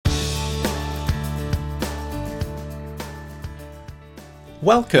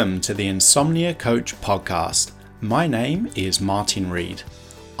Welcome to the Insomnia Coach podcast. My name is Martin Reed.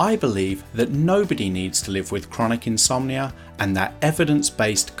 I believe that nobody needs to live with chronic insomnia and that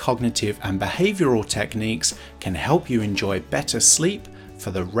evidence-based cognitive and behavioral techniques can help you enjoy better sleep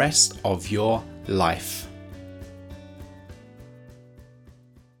for the rest of your life.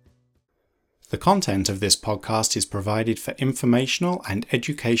 The content of this podcast is provided for informational and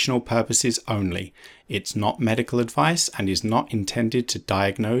educational purposes only. It's not medical advice and is not intended to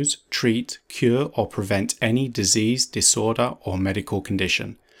diagnose, treat, cure, or prevent any disease, disorder, or medical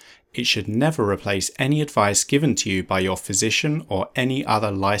condition. It should never replace any advice given to you by your physician or any other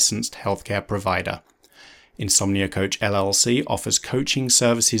licensed healthcare provider. Insomnia Coach LLC offers coaching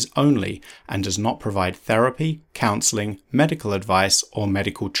services only and does not provide therapy, counseling, medical advice, or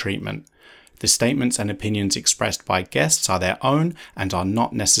medical treatment. The statements and opinions expressed by guests are their own and are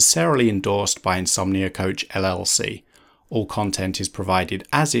not necessarily endorsed by Insomnia Coach LLC. All content is provided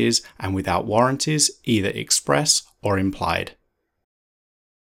as is and without warranties, either express or implied.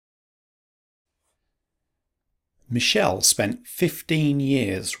 Michelle spent 15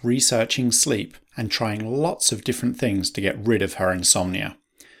 years researching sleep and trying lots of different things to get rid of her insomnia.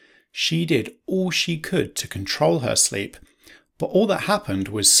 She did all she could to control her sleep, but all that happened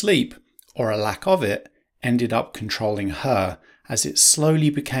was sleep, or a lack of it, ended up controlling her as it slowly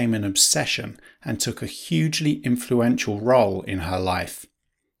became an obsession and took a hugely influential role in her life.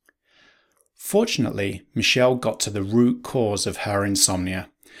 Fortunately, Michelle got to the root cause of her insomnia,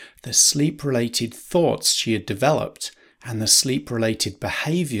 the sleep-related thoughts she had developed and the sleep-related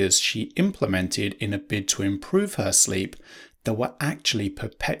behaviours she implemented in a bid to improve her sleep that were actually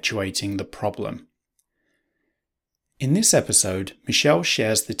perpetuating the problem. In this episode, Michelle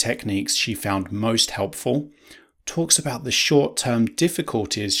shares the techniques she found most helpful, talks about the short-term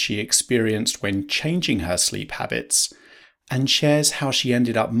difficulties she experienced when changing her sleep habits, and shares how she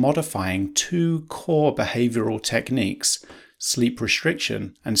ended up modifying two core behavioral techniques, sleep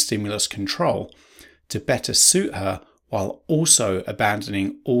restriction and stimulus control, to better suit her while also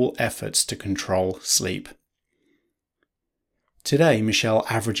abandoning all efforts to control sleep. Today, Michelle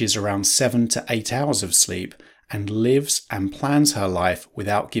averages around 7 to 8 hours of sleep and lives and plans her life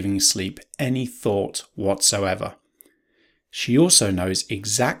without giving sleep any thought whatsoever. She also knows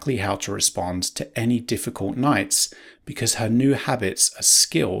exactly how to respond to any difficult nights because her new habits are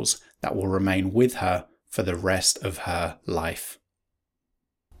skills that will remain with her for the rest of her life.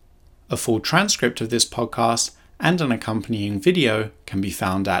 A full transcript of this podcast and an accompanying video can be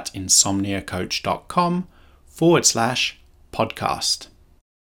found at insomniacoach.com/podcast.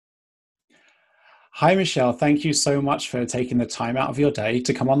 Hi, Michelle. Thank you so much for taking the time out of your day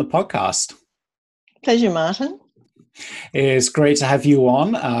to come on the podcast. Pleasure, Martin. It's great to have you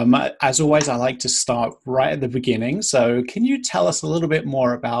on. As always, I like to start right at the beginning. So can you tell us a little bit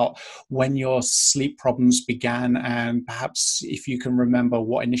more about when your sleep problems began and perhaps if you can remember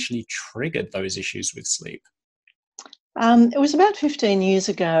what initially triggered those issues with sleep? It was about 15 years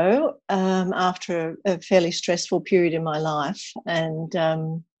ago after a fairly stressful period in my life. And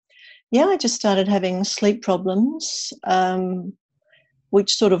I just started having sleep problems,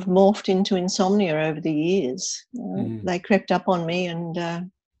 which sort of morphed into insomnia over the years. They crept up on me and I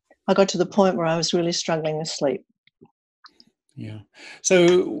got to the point where I was really struggling to sleep. Yeah.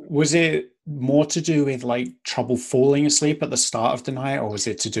 So was it more to do with like trouble falling asleep at the start of the night, or was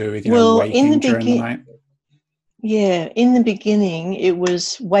it to do with, waking during the night? Yeah, in the beginning, it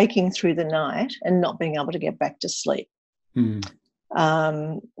was waking through the night and not being able to get back to sleep.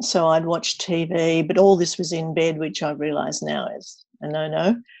 So I'd watch TV, but all this was in bed, which I realise now is a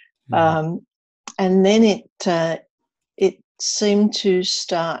no-no. And then it seemed to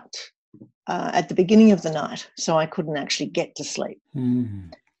start at the beginning of the night, so I couldn't actually get to sleep.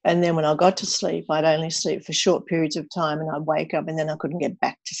 And then when I got to sleep, I'd only sleep for short periods of time and I'd wake up and then I couldn't get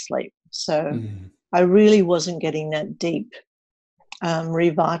back to sleep. So I really wasn't getting that deep,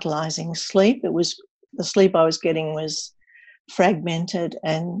 revitalising sleep. It was the sleep I was getting was fragmented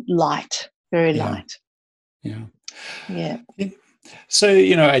and light, very light. Yeah. So,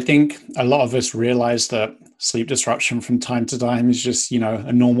 I think a lot of us realize that sleep disruption from time to time is just,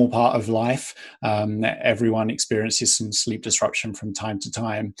 a normal part of life. Everyone experiences some sleep disruption from time to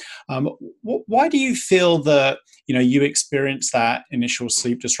time. Why do you feel that, you experienced that initial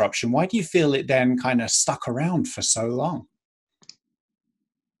sleep disruption? Why do you feel it then kind of stuck around for so long?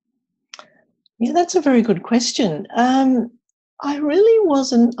 Yeah, that's a very good question. I really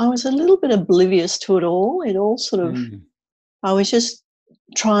wasn't, I was a little bit oblivious to it all. It all sort of, I was just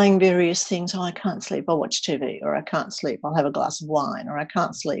trying various things. Oh, I can't sleep, I'll watch TV, or I can't sleep, I'll have a glass of wine, or I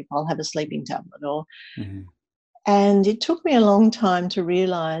can't sleep, I'll have a sleeping tablet, or And it took me a long time to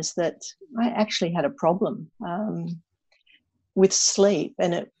realize that I actually had a problem with sleep,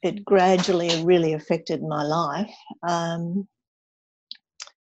 and it gradually really affected my life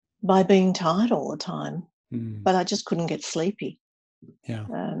by being tired all the time. But I just couldn't get sleepy. Yeah.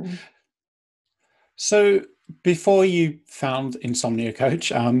 So before you found Insomnia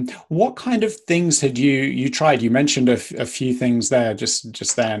Coach, what kind of things had you tried? You mentioned a few things there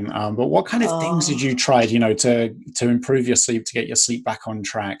just then, but what kind of things did you try, to improve your sleep, to get your sleep back on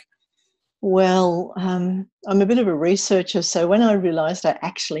track? Well, I'm a bit of a researcher, so when I realised I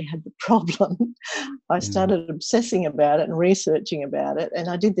actually had the problem, I started obsessing about it and researching about it, and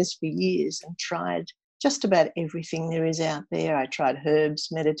I did this for years and tried just about everything there is out there. I tried herbs,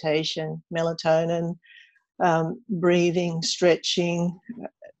 meditation, melatonin, breathing, stretching,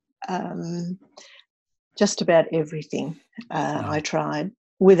 just about everything I tried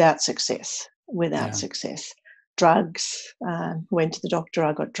without success. Drugs, went to the doctor,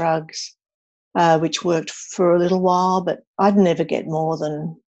 I got drugs, which worked for a little while, but I'd never get more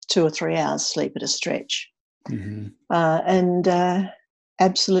than 2 or 3 hours sleep at a stretch. And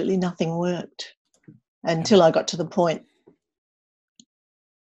absolutely nothing worked until I got to the point.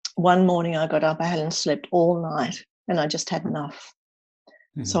 One morning I got up, I hadn't slept all night, and I just had enough.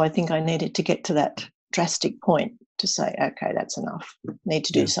 So I think I needed to get to that drastic point to say, okay, that's enough. Need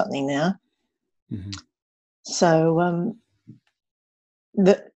to do something now. So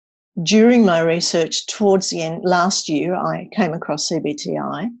during my research towards the end, last year, I came across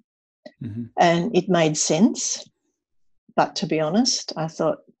CBTI and it made sense. But to be honest, I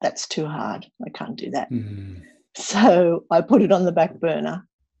thought, that's too hard. I can't do that. So I put it on the back burner.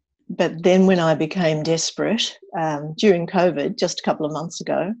 But then when I became desperate, during COVID, just a couple of months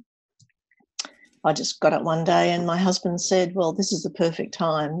ago, I just got up one day and my husband said, well, this is the perfect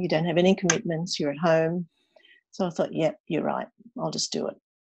time. You don't have any commitments. You're at home. So I thought, yep, you're right. I'll just do it.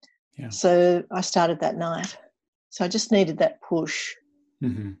 So I started that night. So I just needed that push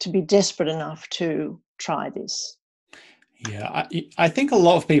to be desperate enough to try this. Yeah, I think a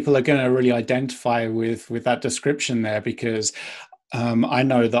lot of people are going to really identify with that description there, because I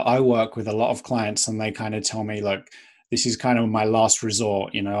know that I work with a lot of clients and they kind of tell me, look, this is kind of my last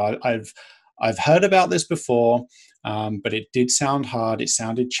resort. I've heard about this before, but it did sound hard. It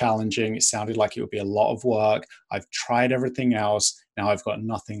sounded challenging. It sounded like it would be a lot of work. I've tried everything else. Now I've got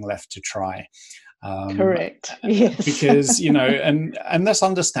nothing left to try. Correct. Yes. Because, and that's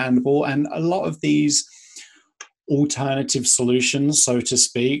understandable. And a lot of these alternative solutions, so to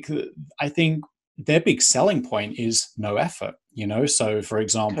speak, I think their big selling point is no effort. So for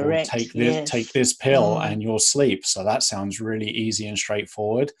example, Correct. take Yes. this pill and you'll sleep. So that sounds really easy and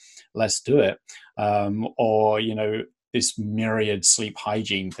straightforward. Let's do it. Or this myriad sleep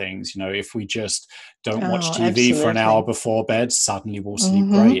hygiene things. If we just don't watch TV absolutely. for an hour before bed, suddenly we'll sleep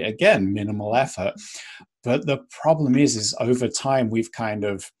great. Again, minimal effort. But the problem is over time we've kind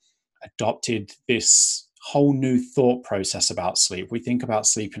of adopted this whole new thought process about sleep. We think about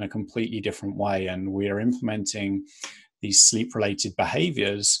sleep in a completely different way, and we are implementing these sleep-related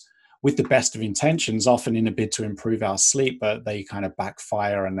behaviors with the best of intentions, often in a bid to improve our sleep, but they kind of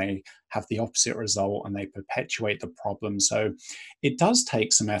backfire and they have the opposite result and they perpetuate the problem. So it does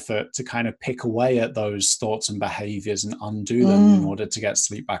take some effort to kind of pick away at those thoughts and behaviors and undo them in order to get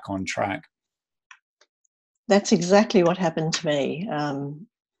sleep back on track. That's exactly what happened to me.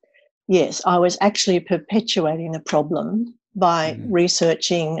 Yes, I was actually perpetuating the problem by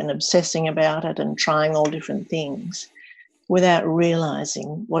researching and obsessing about it and trying all different things without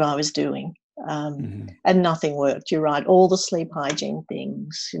realizing what I was doing. And nothing worked. You're right. All the sleep hygiene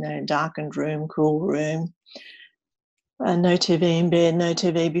things, darkened room, cool room, no TV in bed, no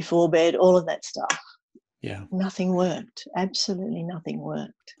TV before bed, all of that stuff. Yeah. Nothing worked. Absolutely nothing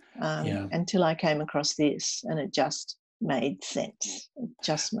worked until I came across this, and it just made sense. It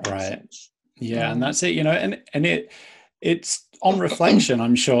just made sense. Yeah, and that's it, and it's on reflection,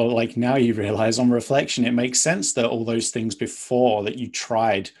 I'm sure, like now you realize on reflection, it makes sense that all those things before that you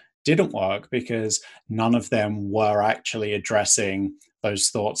tried didn't work, because none of them were actually addressing those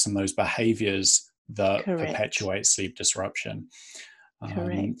thoughts and those behaviors that perpetuate sleep disruption.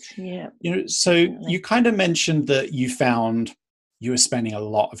 Correct. Yeah. So definitely. You kind of mentioned that you found you were spending a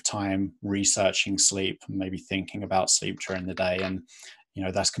lot of time researching sleep, maybe thinking about sleep during the day. And,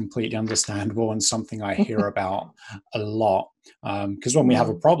 that's completely understandable and something I hear about a lot. Because when we have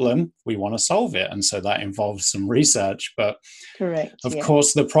a problem, we want to solve it. And so that involves some research. But of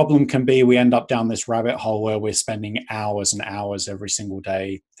course, the problem can be we end up down this rabbit hole where we're spending hours and hours every single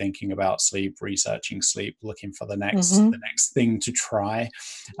day thinking about sleep, researching sleep, looking for the next thing to try.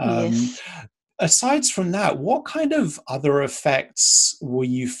 aside from that, what kind of other effects were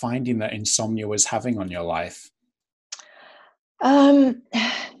you finding that insomnia was having on your life? Um,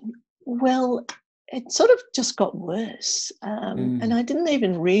 well, it sort of just got worse, and Mm, I didn't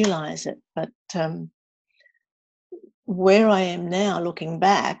even realise it. But where I am now, looking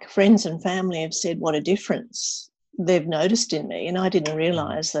back, friends and family have said what a difference they've noticed in me, and I didn't mm,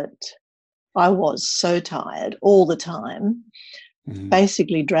 realise that I was so tired all the time, mm,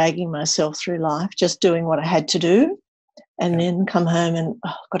 basically dragging myself through life, just doing what I had to do, and yeah, then come home and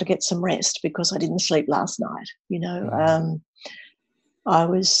got to get some rest because I didn't sleep last night. mm, I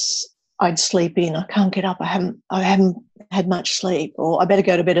was I'd sleep in. I can't get up. I haven't had much sleep, or I better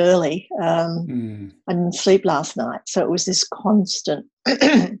go to bed early. mm, I didn't sleep last night, so it was this constant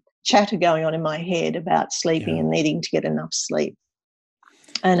chatter going on in my head about sleeping yeah, and needing to get enough sleep.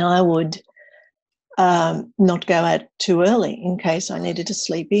 And I would not go out too early in case I needed to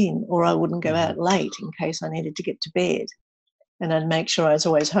sleep in, or I wouldn't go mhm, out late in case I needed to get to bed. And I'd make sure I was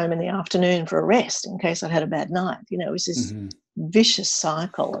always home in the afternoon for a rest in case I'd had a bad night. It was this mhm, vicious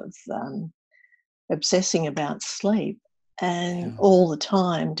cycle of obsessing about sleep and yeah, all the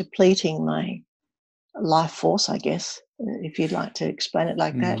time depleting my life force, I guess, if you'd like to explain it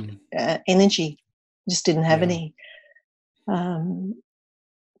like that. mm, Energy, just didn't have yeah, any. Um,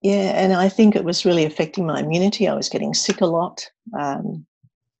 yeah, and I think it was really affecting my immunity. I was getting sick a lot. Um,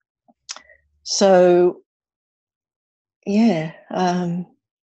 so, yeah,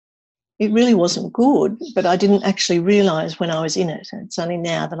 it really wasn't good, but I didn't actually realise when I was in it. And it's only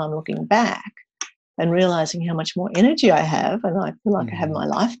now that I'm looking back and realising how much more energy I have, and I feel like I have mhm, my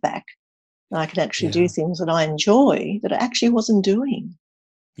life back. And I can actually do yeah. things that I enjoy that I actually wasn't doing.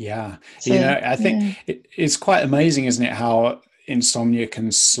 Yeah. So, I think yeah. it's quite amazing, isn't it, how insomnia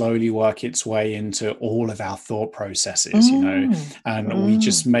can slowly work its way into all of our thought processes, Mm, and we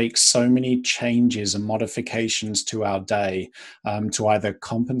just mm, make so many changes and modifications to our day, to either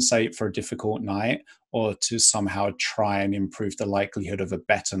compensate for a difficult night or to somehow try and improve the likelihood of a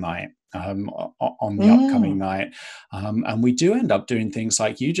better night. On the upcoming mm. night. And we do end up doing things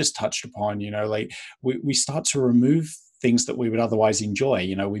like you just touched upon, like we start to remove things that we would otherwise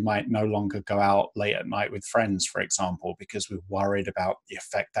enjoy. We might no longer go out late at night with friends, for example, because we're worried about the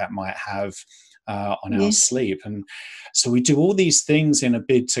effect that might have on our Yes, sleep. And so we do all these things in a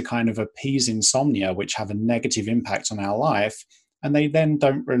bid to kind of appease insomnia, which have a negative impact on our life. And they then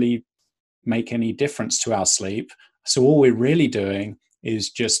don't really make any difference to our sleep. So all we're really doing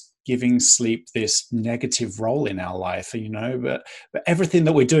is just giving sleep this negative role in our life, but everything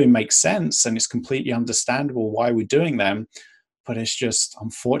that we're doing makes sense and it's completely understandable why we're doing them. But it's just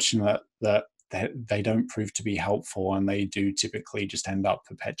unfortunate that they don't prove to be helpful and they do typically just end up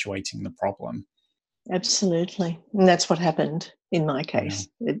perpetuating the problem. absolutely. And that's what happened in my Yeah. case.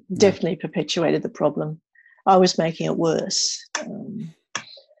 It Yeah. definitely perpetuated the problem. I was making it worse.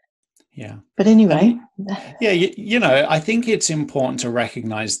 Yeah. But anyway, And yeah, I think it's important to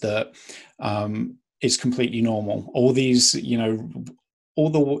recognize that it's completely normal. All these, all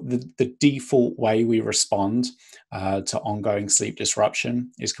the default way we respond to ongoing sleep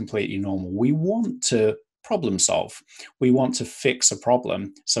disruption is completely normal. We want to problem solve. We want to fix a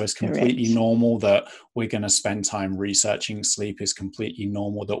problem. So it's completely correct. normal that we're going to spend time researching sleep. It's completely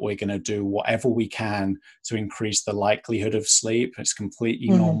normal that we're going to do whatever we can to increase the likelihood of sleep. It's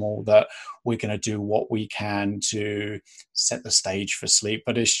completely Mm, normal that we're going to do what we can to set the stage for sleep.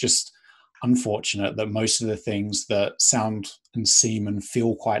 But it's just unfortunate that most of the things that sound and seem and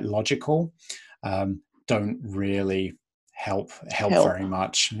feel quite logical don't really help help. very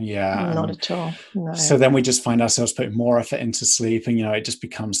much. Yeah. Not And at all. No. so then we just find ourselves putting more effort into sleep, and it just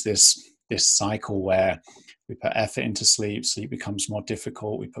becomes this cycle where we put effort into sleep, sleep becomes more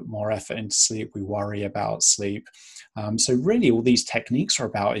difficult, we put more effort into sleep, we worry about sleep. So really all these techniques are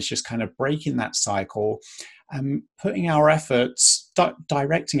about is just kind of breaking that cycle and putting our efforts,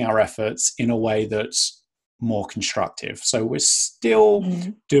 directing our efforts in a way that's more constructive. So we're still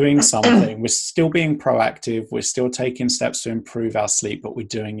Mm. doing something, we're still being proactive, we're still taking steps to improve our sleep, but we're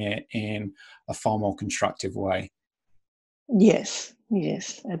doing it in a far more constructive way. Yes,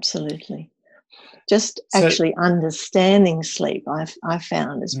 yes, absolutely. Just So, actually understanding sleep, I've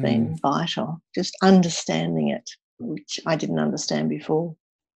found has mm, been vital. Just understanding it, which I didn't understand before.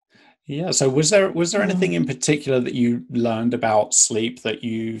 yeah. So, was there anything Mm. in particular that you learned about sleep that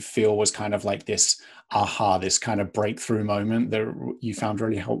you feel was kind of like this aha, this kind of breakthrough moment that you found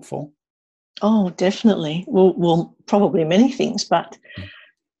really helpful? Oh, definitely. Well, probably many things, but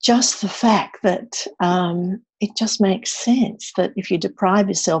just the fact that it just makes sense that if you deprive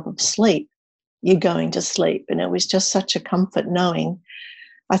yourself of sleep, you're going to sleep. And it was just such a comfort knowing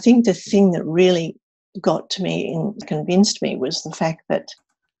I think the thing that really got to me and convinced me was the fact that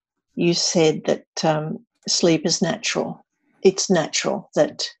you said that sleep is natural. It's natural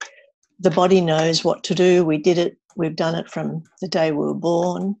that the body knows what to do. We did it. We've done it from the day we were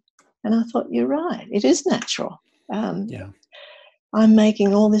born. And I thought, you're right. It is natural. Yeah. I'm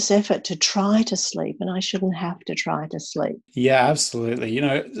making all this effort to try to sleep, and I shouldn't have to try to sleep. Yeah, absolutely.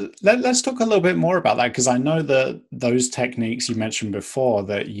 Let's talk a little bit more about that, because I know that those techniques you mentioned before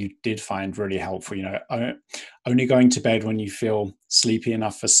that you did find really helpful, only going to bed when you feel sleepy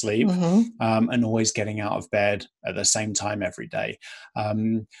enough for sleep, and always getting out of bed at the same time every day.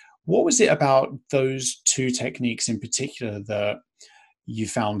 What was it about those two techniques in particular that you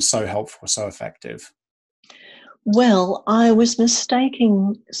found so helpful, so effective? Well, I was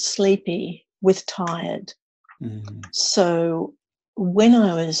mistaking sleepy with tired. So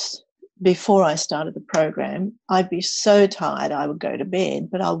before I started the program, I'd be so tired I would go to bed,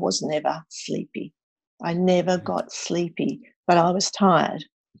 but I was never sleepy. I never got sleepy, but I was tired.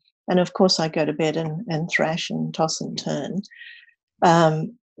 And of course, I go to bed and thrash and toss and turn,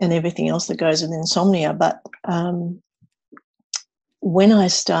 and everything else that goes with insomnia. But when I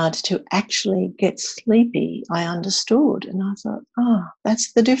started to actually get sleepy, I understood, and I thought,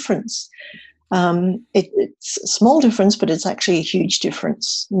 that's the difference. It's a small difference, but it's actually a huge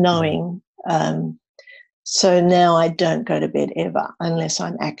difference knowing. So now I don't go to bed ever unless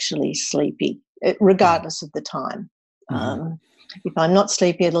I'm actually sleepy, regardless of the time. If I'm not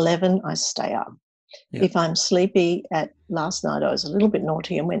sleepy at 11, I stay up. Yeah. If I'm sleepy last night, I was a little bit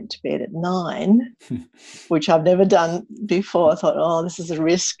naughty and went to bed at 9, which I've never done before. I thought, this is a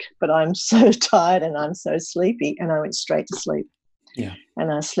risk, but I'm so tired and I'm so sleepy, and I went straight to sleep. Yeah.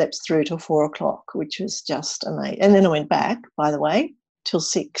 And I slept through till 4 o'clock, which was just amazing. And then I went back, by the way, till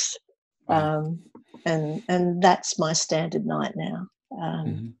 6. Wow. And that's my standard night now.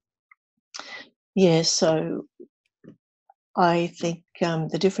 Yeah, so I think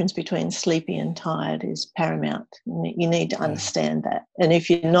the difference between sleepy and tired is paramount. You need to understand that. And if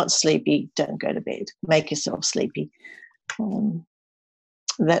you're not sleepy, don't go to bed. Make yourself sleepy.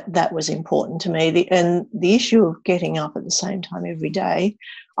 That was important to me. And the issue of getting up at the same time every day,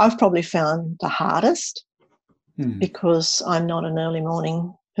 I've probably found the hardest because I'm not an early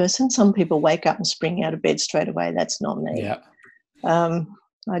morning person. Some people wake up and spring out of bed straight away. That's not me. Yeah.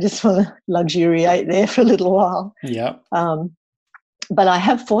 I just want to luxuriate there for a little while. Yeah. But I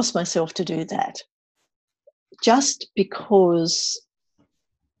have forced myself to do that just because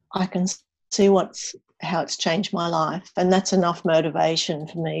I can see how it's changed my life, and that's enough motivation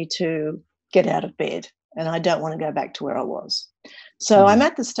for me to get out of bed, and I don't want to go back to where I was. So I'm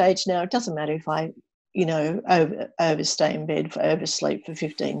at the stage now, it doesn't matter if I, overstay in bed, oversleep for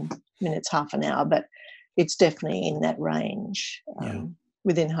 15 minutes, half an hour, but it's definitely in that range,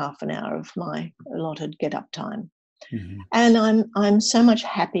 within half an hour of my allotted get-up time. And I'm so much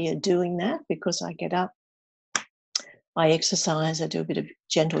happier doing that because I get up, I exercise, I do a bit of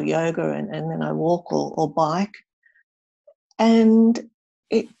gentle yoga, and then I walk or bike. And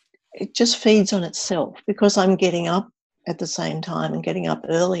it just feeds on itself because I'm getting up at the same time and getting up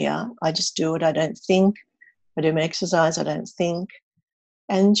earlier. I just do it. I don't think. I do my exercise. I don't think.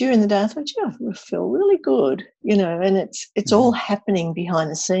 And during the day, I thought, I feel really good, and it's all happening behind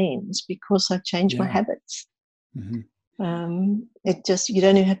the scenes because I've changed my habits. It just, you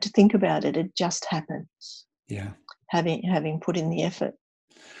don't even have to think about it. It just happens. Yeah. Having put in the effort.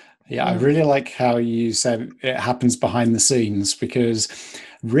 Yeah, I really like how you said it happens behind the scenes, because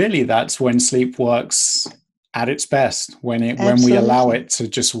really that's when sleep works at its best. When we allow it to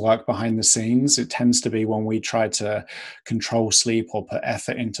just work behind the scenes, it tends to be when we try to control sleep or put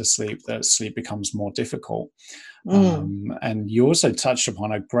effort into sleep that sleep becomes more difficult. And you also touched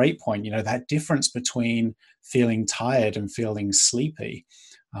upon a great point, that difference between feeling tired and feeling sleepy,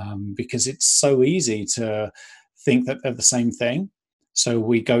 because it's so easy to think that they're the same thing. So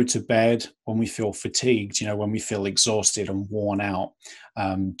we go to bed when we feel fatigued, when we feel exhausted and worn out,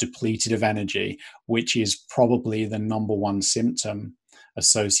 depleted of energy, which is probably the number one symptom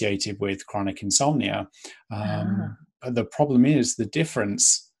associated with chronic insomnia. But the problem is the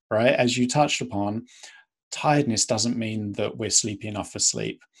difference, right? As you touched upon, tiredness doesn't mean that we're sleepy enough for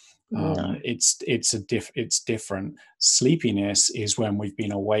sleep. No. It's different. Sleepiness is when we've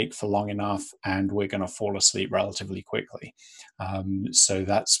been awake for long enough and we're going to fall asleep relatively quickly. So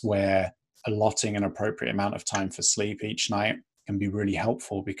that's where allotting an appropriate amount of time for sleep each night can be really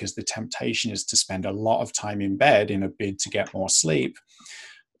helpful, because the temptation is to spend a lot of time in bed in a bid to get more sleep.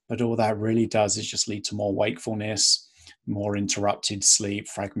 But all that really does is just lead to more wakefulness, more interrupted sleep,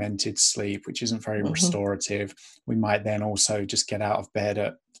 fragmented sleep, which isn't very Mm-hmm. restorative. We might then also just get out of bed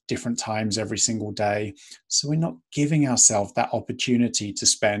at different times every single day. So we're not giving ourselves that opportunity to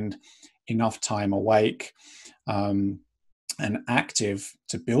spend enough time awake and active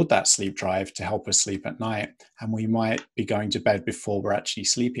to build that sleep drive to help us sleep at night. And we might be going to bed before we're actually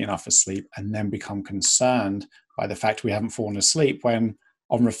sleepy enough for sleep, and then become concerned by the fact we haven't fallen asleep, when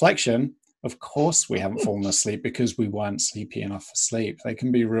on reflection, of course we haven't fallen asleep because we weren't sleepy enough for sleep. They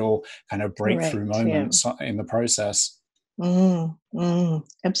can be real kind of breakthrough Correct. Yeah. moments in the process.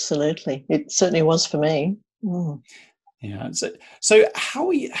 Absolutely. It certainly was for me. Mm. Yeah. So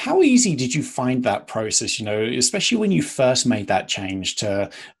how easy did you find that process, especially when you first made that change to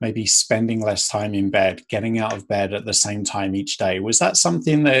maybe spending less time in bed, getting out of bed at the same time each day? Was that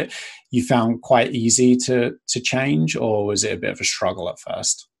something that you found quite easy to change, or was it a bit of a struggle at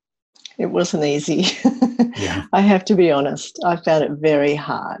first? It wasn't easy. Yeah. I have to be honest. I found it very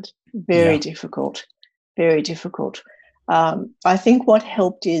hard, very Yeah. difficult, very difficult. I think what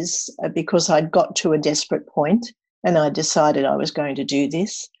helped is because I'd got to a desperate point and I decided I was going to do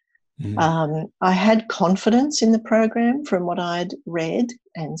this. Mm-hmm. I had confidence in the program from what I'd read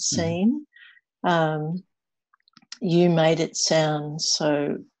and Mm-hmm. seen. Um, you made it sound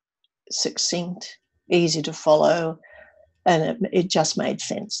so succinct, easy to follow, and it just made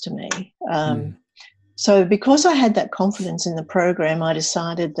sense to me. So because I had that confidence in the program, I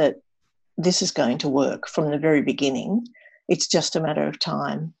decided that this is going to work from the very beginning. It's just a matter of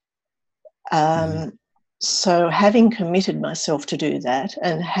time. Mm-hmm. So having committed myself to do that,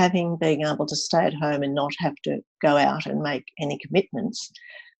 and having been able to stay at home and not have to go out and make any commitments,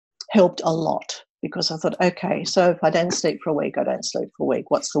 helped a lot, because I thought, okay, so if I don't sleep for a week, I don't sleep for a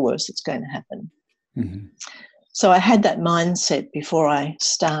week. What's the worst that's going to happen? Mm-hmm. So I had that mindset before I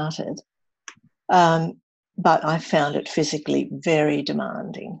started. But I found it physically very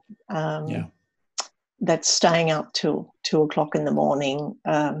demanding. Yeah. That's staying up till 2:00 in the morning,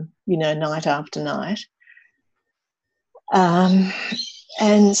 night after night,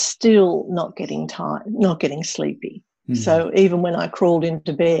 and still not getting tired, not getting sleepy. Mm-hmm. So even when I crawled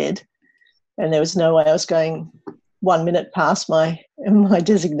into bed and there was no way I was going 1 minute past my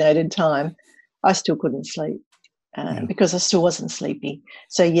designated time, I still couldn't sleep. Yeah. Because I still wasn't sleepy.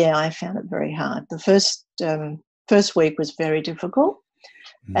 So yeah, I found it very hard. The first week was very difficult,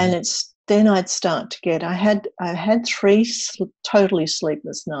 Mm-hmm. and then I'd start to get. I had 3 totally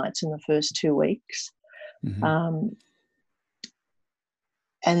sleepless nights in the first 2 weeks, Mm-hmm.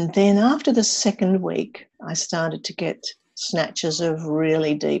 and then after the second week, I started to get snatches of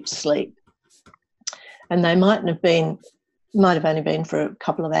really deep sleep, and they might have only been for a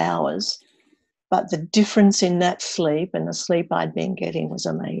couple of hours. But the difference in that sleep and the sleep I'd been getting was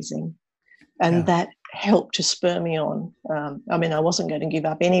amazing. And Yeah. that helped to spur me on. I wasn't going to give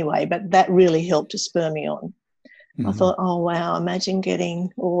up anyway, but that really helped to spur me on. I Mm-hmm. thought, oh, wow, imagine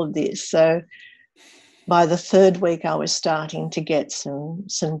getting all of this. So by the third week, I was starting to get some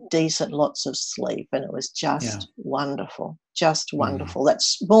decent lots of sleep, and it was Yeah. just wonderful, just Mm-hmm. wonderful. That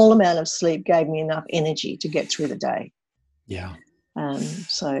small amount of sleep gave me enough energy to get through the day. Yeah.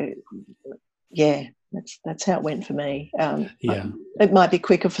 So yeah, that's how it went for me. Yeah. It might be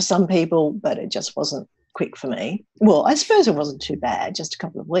quicker for some people, but it just wasn't quick for me. Well, I suppose it wasn't too bad, just a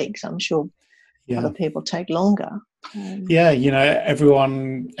couple of weeks. I'm sure other Yeah. people take longer. Yeah,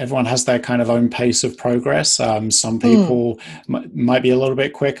 everyone has their kind of own pace of progress. Some Mm, people might be a little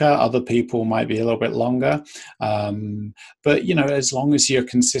bit quicker, other people might be a little bit longer. But as long as you're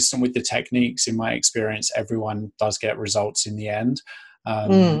consistent with the techniques, in my experience, everyone does get results in the end.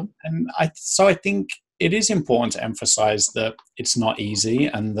 mm, And I think it is important to emphasize that it's not easy,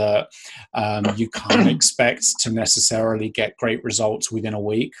 and that you can't expect to necessarily get great results within a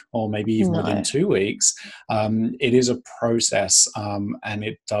week, or maybe even within no, 2 weeks. It is a process, and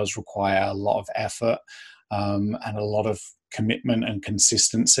it does require a lot of effort, and a lot of commitment and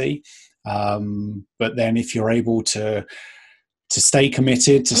consistency. But then if you're able to stay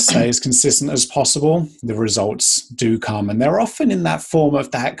committed, to stay as consistent as possible, the results do come. And they're often in that form of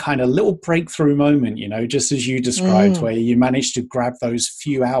that kind of little breakthrough moment, just as you described, mm, where you managed to grab those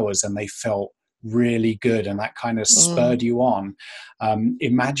few hours and they felt really good, and that kind of mm, spurred you on.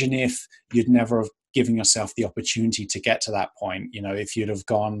 Imagine if you'd never have given yourself the opportunity to get to that point. If you'd have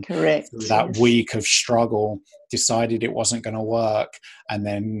gone through correct, that yes. week of struggle, decided it wasn't going to work, and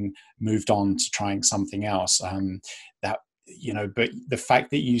then moved on to trying something else. That but the fact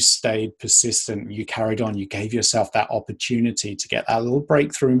that you stayed persistent, you carried on, you gave yourself that opportunity to get that little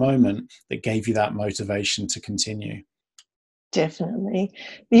breakthrough moment that gave you that motivation to continue. definitely.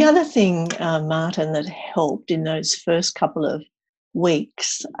 The other thing, Martin, that helped in those first couple of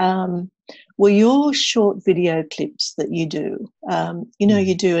weeks were your short video clips that you do.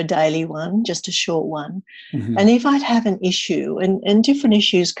 You do a daily one, just a short one. Mm-hmm. And if I'd have an issue, and different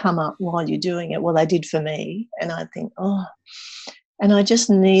issues come up while you're doing it, well, they did for me, and I'd think, and I just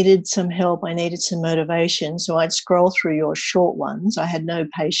needed some help. I needed some motivation. So I'd scroll through your short ones. I had no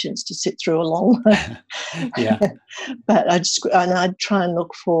patience to sit through a long one. Yeah. But I'd try and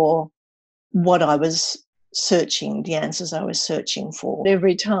look for what I was searching, the answers I was searching for.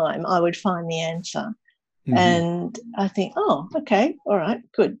 Every time I would find the answer. Mm-hmm. And I think, okay, all right,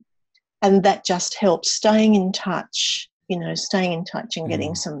 good. And that just helps staying in touch and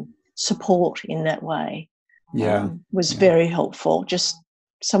getting some support in that way. Was very helpful. Just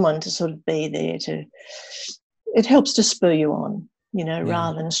someone to sort of be there it helps to spur you on,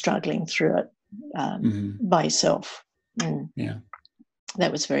 rather than struggling through it by yourself. Yeah.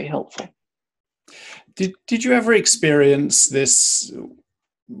 That was very helpful. Did you ever experience this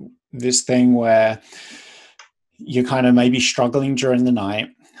thing where you're kind of maybe struggling during the night,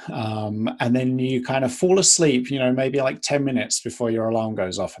 and then you kind of fall asleep, maybe like 10 minutes before your alarm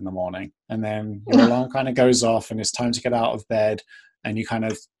goes off in the morning, and then your alarm kind of goes off and it's time to get out of bed, and you kind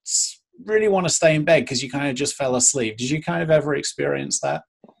of really want to stay in bed because you kind of just fell asleep? Did you kind of ever experience that?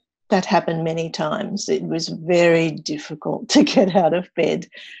 That happened many times. It was very difficult to get out of bed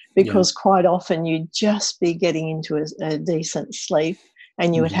because quite often you'd just be getting into a decent sleep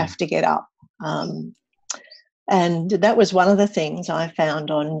and you would have to get up. And that was one of the things I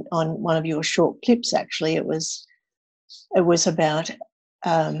found on one of your short clips, actually. It was about,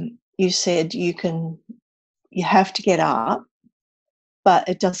 you said you have to get up, but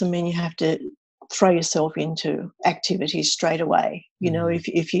it doesn't mean you have to throw yourself into activities straight away.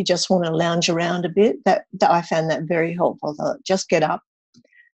 If you just want to lounge around a bit, that I found that very helpful. I thought, just get up,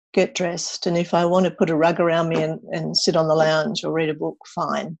 get dressed, and if I want to put a rug around me and sit on the lounge or read a book,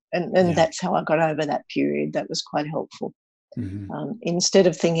 fine. And that's how I got over that period. That was quite helpful. Instead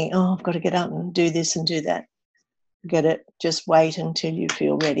of thinking, I've got to get up and do this and do that, get it, just wait until you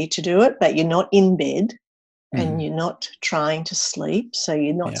feel ready to do it, but you're not in bed and you're not trying to sleep, so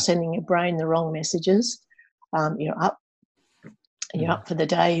you're not sending your brain the wrong messages. You're up for the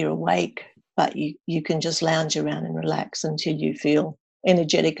day, you're awake, but you can just lounge around and relax until you feel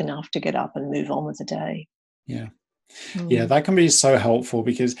energetic enough to get up and move on with the day. Yeah, that can be so helpful,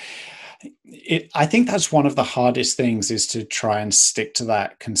 because I think that's one of the hardest things, is to try and stick to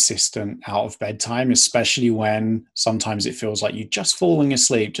that consistent out of bed time, especially when sometimes it feels like you're just falling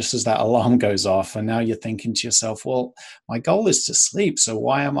asleep just as that alarm goes off. And now you're thinking to yourself, well, my goal is to sleep, so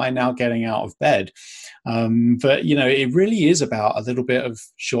why am I now getting out of bed? But, it really is about a little bit of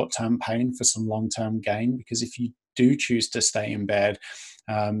short-term pain for some long-term gain, because if you do choose to stay in bed,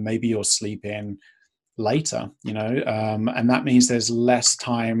 maybe you'll sleep in later, and that means there's less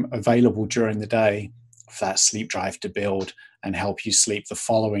time available during the day for that sleep drive to build and help you sleep the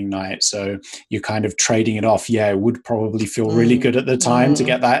following night. So you're kind of trading it off. It would probably feel really good at the time to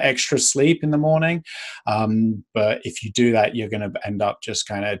get that extra sleep in the morning, but if you do that, you're going to end up just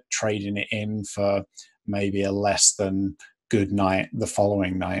kind of trading it in for maybe a less than good night the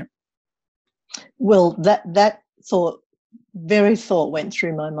following night. Well, that thought went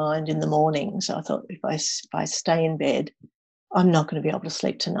through my mind in the morning. So I thought, if I stay in bed, I'm not going to be able to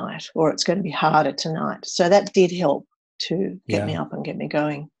sleep tonight, or it's going to be harder tonight. So that did help to get me up and get me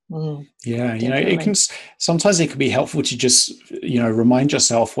going. Sometimes it can be helpful to just, remind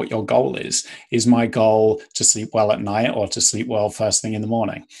yourself what your goal is. Is my goal to sleep well at night, or to sleep well first thing in the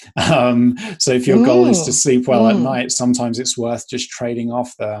morning? So if your goal is to sleep well at night, sometimes it's worth just trading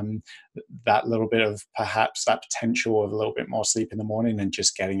off that little bit of, perhaps that potential of a little bit more sleep in the morning, and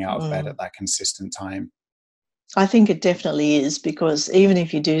just getting out of bed at that consistent time. I think it definitely is, because even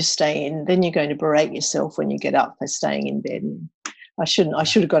if you do stay in, then you're going to berate yourself when you get up for staying in bed. And I should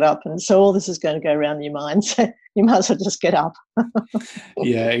have got up, and so all this is going to go around your mind. So you might as well just get up.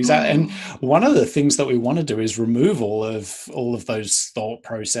 Yeah, exactly. And one of the things that we want to do is remove all of those thought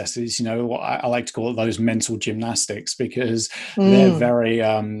processes. What I like to call it, those mental gymnastics, because they're very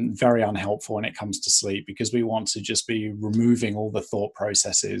very unhelpful when it comes to sleep, because we want to just be removing all the thought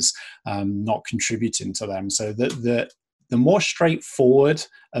processes, not contributing to them. So the more straightforward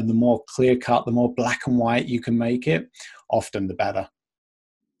and the more clear cut, the more black and white you can make it, often the better.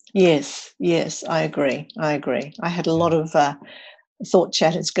 Yes, I agree. I had a lot of thought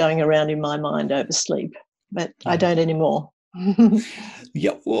chatters going around in my mind over sleep, but I don't anymore.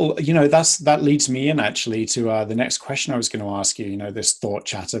 Yeah, well, that leads me in actually to the next question I was going to ask you, this thought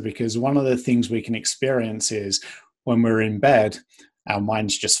chatter, because one of the things we can experience is when we're in bed, our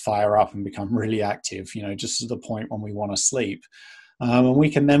minds just fire up and become really active, just to the point when we want to sleep. And we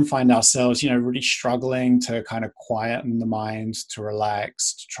can then find ourselves, really struggling to kind of quieten the mind, to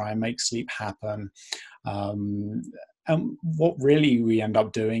relax, to try and make sleep happen. And what really we end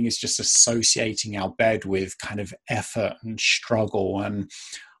up doing is just associating our bed with kind of effort and struggle and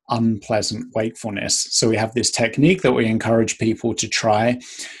unpleasant wakefulness. So we have this technique that we encourage people to try,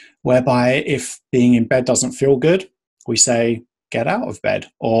 whereby if being in bed doesn't feel good, we say, get out of bed,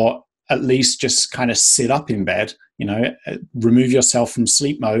 or at least just kind of sit up in bed, remove yourself from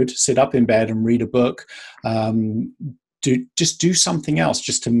sleep mode, sit up in bed and read a book, do something else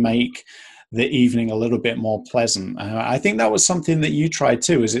just to make the evening a little bit more pleasant. I think that was something that you tried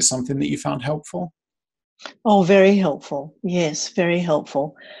too. Is it something that you found helpful? Oh, very helpful. Yes, very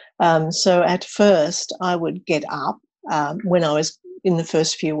helpful. So at first I would get up when I was in the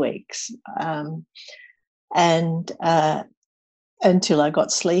first few weeks, and until I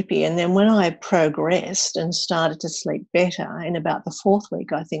got sleepy. And then when I progressed and started to sleep better in about the fourth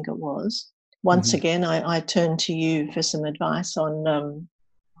week, I think it was, once again, I turned to you for some advice on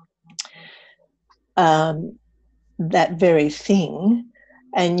that very thing.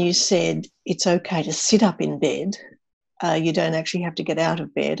 And you said it's okay to sit up in bed. You don't actually have to get out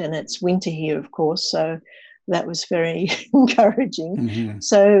of bed. And it's winter here, of course, so that was very encouraging.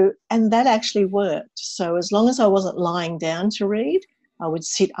 So, and that actually worked. So as long as I wasn't lying down to read, I would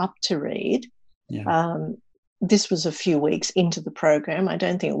sit up to read. This was a few weeks into the program. I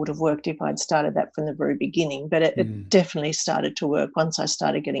don't think it would have worked if I'd started that from the very beginning, but it definitely started to work once I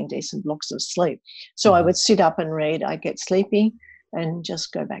started getting decent blocks of sleep. So I would sit up and read. I'd get sleepy and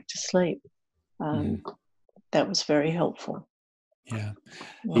just go back to sleep. That was very helpful.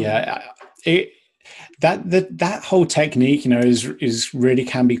 That whole technique, is really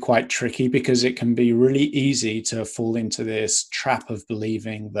can be quite tricky, because it can be really easy to fall into this trap of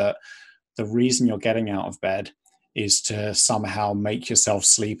believing that the reason you're getting out of bed is to somehow make yourself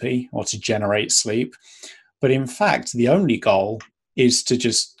sleepy or to generate sleep. But in fact, the only goal is to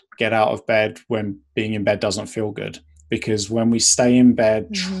just get out of bed when being in bed doesn't feel good. Because when we stay in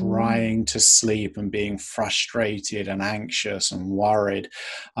bed trying to sleep and being frustrated and anxious and worried,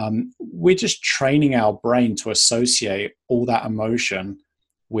 we're just training our brain to associate all that emotion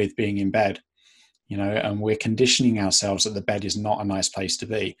with being in bed, and we're conditioning ourselves that the bed is not a nice place to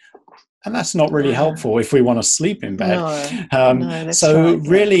be. And that's not really helpful if we want to sleep in bed. So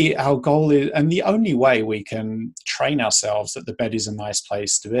really our goal is, and the only way we can train ourselves that the bed is a nice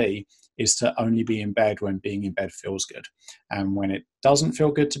place to be, is to only be in bed when being in bed feels good. And when it doesn't feel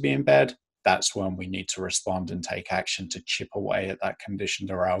good to be in bed, that's when we need to respond and take action to chip away at that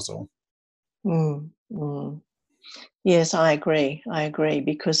conditioned arousal. Yes, I agree,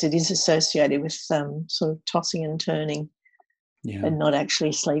 because it is associated with sort of tossing and turning and not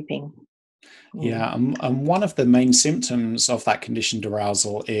actually sleeping. And one of the main symptoms of that conditioned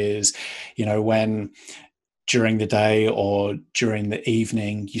arousal is, when during the day or during the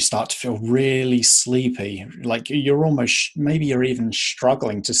evening you start to feel really sleepy, like you're almost, maybe you're even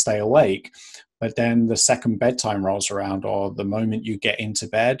struggling to stay awake, but then the second bedtime rolls around or the moment you get into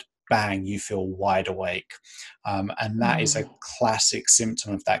bed, bang, you feel wide awake. And that is a classic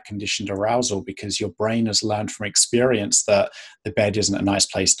symptom of that conditioned arousal, because your brain has learned from experience that the bed isn't a nice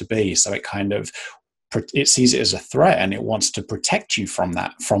place to be. So it sees it as a threat, and it wants to protect you from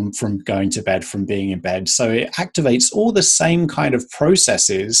that, from going to bed, from being in bed. So it activates all the same kind of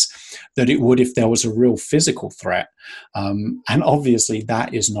processes that it would if there was a real physical threat. And obviously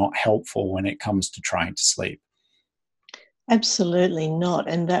that is not helpful when it comes to trying to sleep. Absolutely not.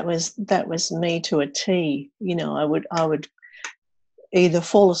 And that was me to a T. I would either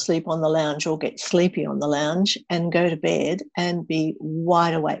fall asleep on the lounge or get sleepy on the lounge and go to bed and be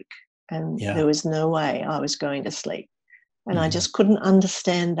wide awake. And there was no way I was going to sleep. And I just couldn't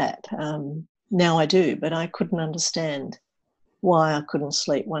understand that. Now I do, but I couldn't understand why I couldn't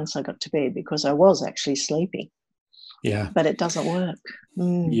sleep once I got to bed, because I was actually sleeping. But it doesn't work.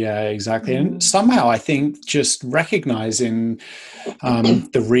 Yeah, exactly. And somehow I think just recognizing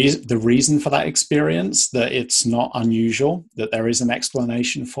the reason for that experience, that it's not unusual, that there is an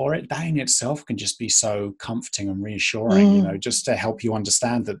explanation for it, that in itself can just be so comforting and reassuring, just to help you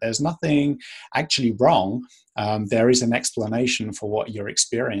understand that there's nothing actually wrong. There is an explanation for what you're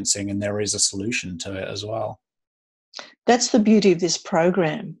experiencing, and there is a solution to it as well. That's the beauty of this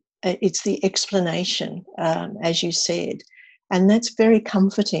program. It's the explanation, as you said. And that's very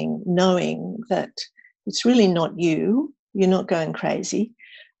comforting, knowing that it's really not you. You're not going crazy.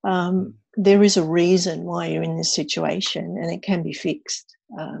 There is a reason why you're in this situation, and it can be fixed.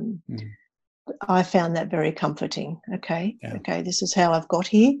 I found that very comforting. Okay, Yeah. okay, this is how I've got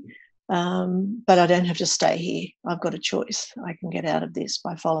here, but I don't have to stay here. I've got a choice. I can get out of this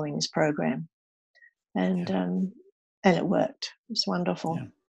by following this program, and Yeah. and it worked. It's wonderful.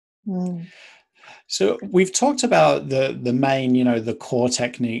 Yeah. Mm. So we've talked about the main, the core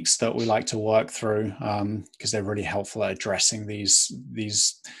techniques that we like to work through, because they're really helpful at addressing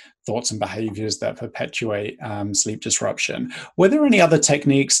these thoughts and behaviors that perpetuate sleep disruption. Were there any other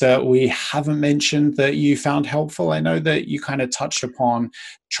techniques that we haven't mentioned that you found helpful? I know that you kind of touched upon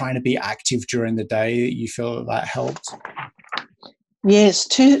trying to be active during the day. You feel that helped? Yes,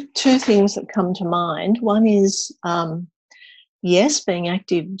 two things that come to mind. One is yes, being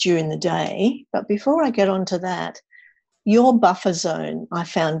active during the day. But before I get onto that, your buffer zone I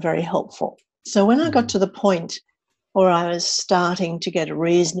found very helpful. So when I got Mhm. to the point where I was starting to get a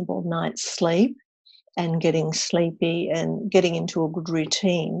reasonable night's sleep and getting sleepy and getting into a good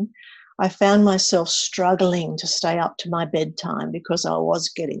routine, I found myself struggling to stay up to my bedtime because I was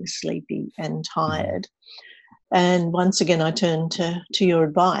getting sleepy and Mhm. tired. And once again, I turned to your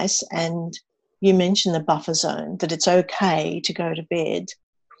advice, and you mentioned the buffer zone, that it's okay to go to bed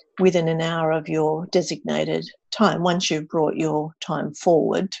within an hour of your designated time. Once you've brought your time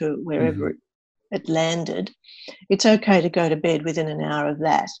forward to wherever Mhm. it landed, it's okay to go to bed within an hour of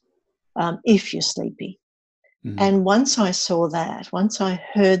that, if you're sleepy. Mhm. And once I saw that, once I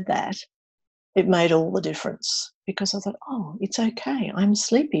heard that, it made all the difference, because I thought, oh, it's okay. I'm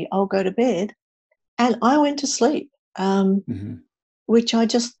sleepy. I'll go to bed. And I went to sleep, Mhm. which I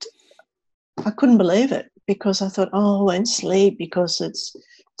couldn't believe it, because I thought, oh, I won't sleep because it's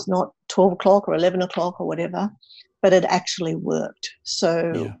not 12 o'clock or 11 o'clock or whatever. But it actually worked.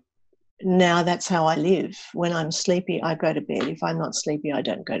 So Yeah. now that's how I live. When I'm sleepy, I go to bed. If I'm not sleepy, I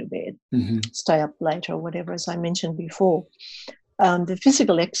don't go to bed. Mhm. Stay up later or whatever, as I mentioned before. The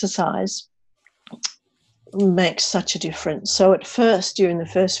physical exercise makes such a difference. So at first, during the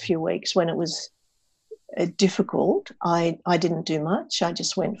first few weeks when it was difficult, I didn't do much. I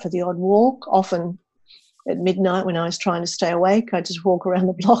just went for the odd walk. Often at midnight when I was trying to stay awake, I just walk around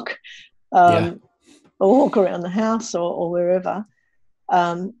the block, Yeah. um, or walk around the house, or wherever.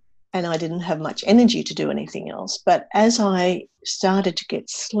 Um, and I didn't have much energy to do anything else. But as I started to get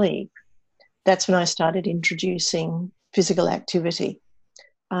sleep, that's when I started introducing physical activity.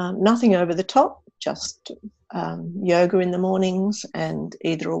 Nothing over the top, just yoga in the mornings and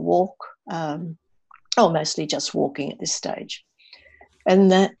either a walk, or mostly just walking at this stage. And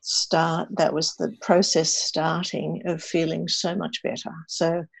that was the process starting of feeling so much better.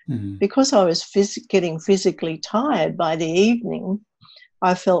 So Mhm. because I was getting physically tired by the evening,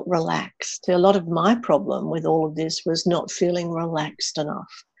 I felt relaxed. A lot of my problem with all of this was not feeling relaxed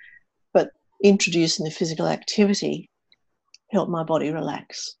enough. But introducing the physical activity helped my body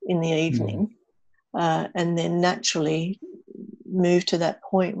relax in the Mhm. evening, and then naturally moved to that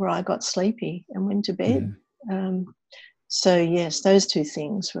point where I got sleepy and went to bed. Mhm. Um, so, yes, those two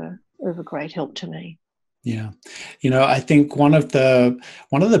things were of a great help to me. Yeah. I think one of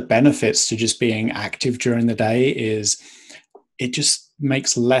the benefits to just being active during the day is it just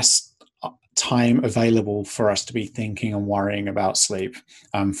makes less time available for us to be thinking and worrying about sleep.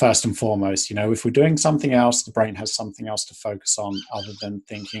 First and foremost, if we're doing something else, the brain has something else to focus on other than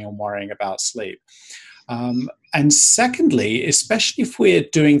thinking and worrying about sleep. And secondly, especially if we're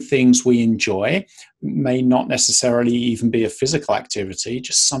doing things we enjoy, may not necessarily even be a physical activity,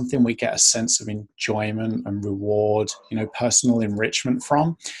 just something we get a sense of enjoyment and reward, personal enrichment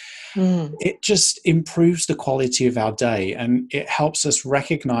from, Mm, it just improves the quality of our day. And it helps us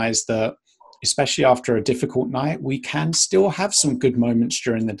recognize that, especially after a difficult night, we can still have some good moments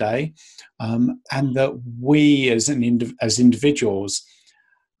during the day. And that we as individuals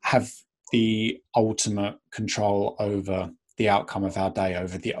have the ultimate control over the outcome of our day,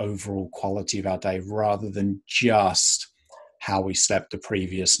 over the overall quality of our day, rather than just how we slept the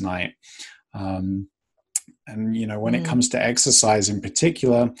previous night. Um, and when it mm, comes to exercise in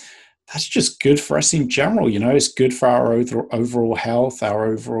particular, that's just good for us in general. It's good for our overall health, our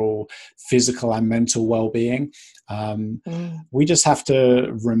overall physical and mental well-being. Um, mm, we just have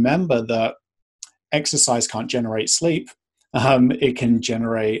to remember that exercise can't generate sleep. It can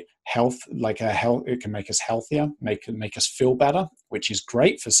generate health, it can make us healthier, make us feel better, which is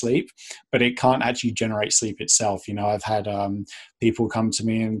great for sleep, but it can't actually generate sleep itself. I've had people come to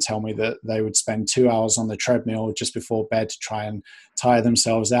me and tell me that they would spend 2 hours on the treadmill just before bed to try and tire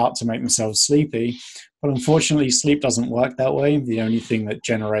themselves out to make themselves sleepy. But unfortunately, sleep doesn't work that way. The only thing that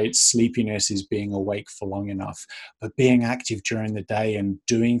generates sleepiness is being awake for long enough. But being active during the day and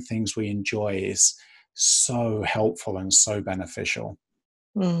doing things we enjoy is so helpful and so beneficial.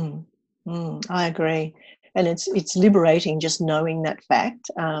 mm. I agree. And it's liberating just knowing that fact.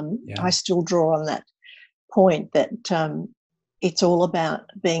 Yeah. I still draw on that point that it's all about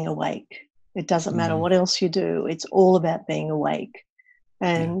being awake. It doesn't matter Mm, what else you do. It's all about being awake.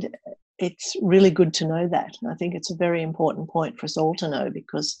 yeah. And it's really good to know that. I think it's a very important point for us all to know,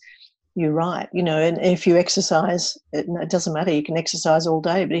 because you're right. And if you exercise, it doesn't matter. You can exercise all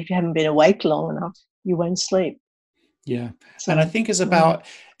day, but if you haven't been awake long enough, you won't sleep. Yeah. And I So, think it's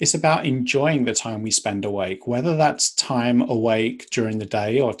about enjoying the time we spend awake, whether that's time awake during the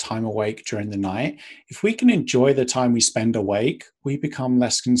day or time awake during the night. If we can enjoy the time we spend awake, we become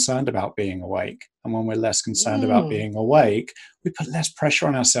less concerned about being awake. And when we're less concerned about mm, being awake, we put less pressure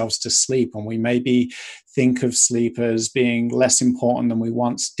on ourselves to sleep. And we maybe think of sleep as being less important than we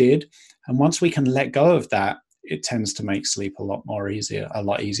once did. And once we can let go of that, it tends to make sleep a lot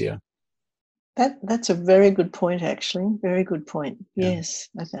easier. that's a very good point, actually. Very good point. Yeah. Yes,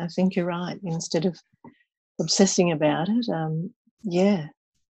 I think you're right. Instead of obsessing about it, yeah,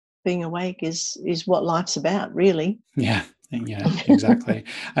 being awake is what life's about, really. Yeah, yeah, exactly.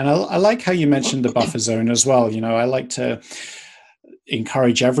 And I like how you mentioned the buffer zone as well. I like to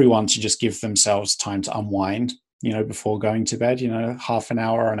encourage everyone to just give themselves time to unwind, before going to bed, half an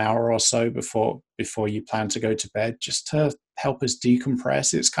hour or so before you plan to go to bed, just to help us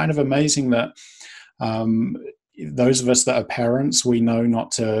decompress. It's kind of amazing that um, those of us that are parents, we know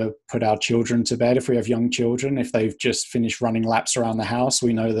not to put our children to bed if we have young children. If they've just finished running laps around the house,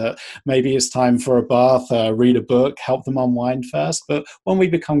 we know that maybe it's time for a bath, read a book, help them unwind first. But when we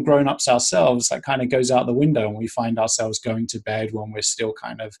become grown-ups ourselves, that kind of goes out the window, and we find ourselves going to bed when we're still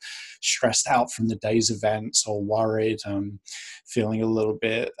kind of stressed out from the day's events, or worried, feeling a little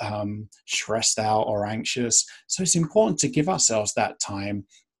bit stressed out or anxious. So it's important to give ourselves that time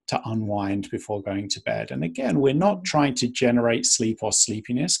to unwind before going to bed. And again, we're not trying to generate sleep or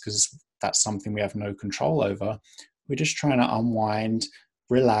sleepiness, because that's something we have no control over. We're just trying to unwind,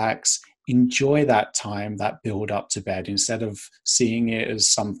 relax, enjoy that time, that build up to bed. Instead of seeing it as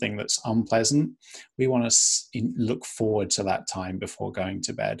something that's unpleasant, we want to look forward to that time before going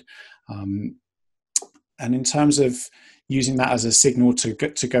to bed. Um, and in terms of using that as a signal to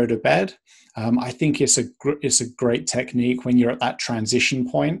go to bed, I think it's a great technique when you're at that transition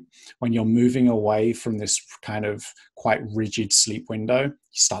point, when you're moving away from this kind of quite rigid sleep window. You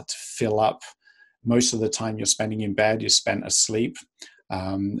start to fill up. Most of the time you're spending in bed is spent asleep,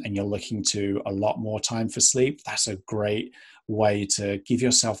 and you're looking to a lot more time for sleep. That's a great way to give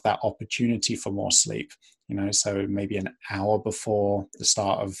yourself that opportunity for more sleep. So maybe an hour before the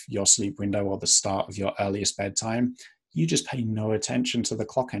start of your sleep window or the start of your earliest bedtime, you just pay no attention to the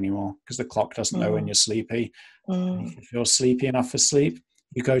clock anymore, because the clock doesn't know when Mm, you're sleepy. And mm. if you feel sleepy enough for sleep,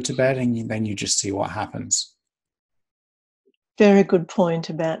 you go to bed, and then you just see what happens. Very good point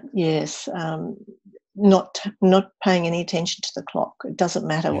about, yes, not paying any attention to the clock. It doesn't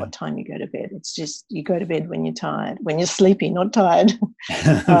matter Yeah. what time you go to bed. It's just you go to bed when you're tired, when you're sleepy, not tired.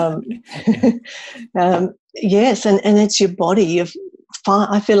 um, Yeah. yes, and it's your body.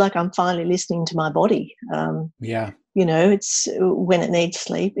 I feel like I'm finally listening to my body. Yeah. It's when it needs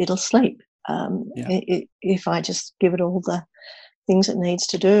sleep, it'll sleep. Yeah. If I just give it all the things it needs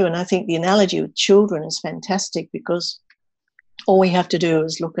to do. And I think the analogy with children is fantastic, because all we have to do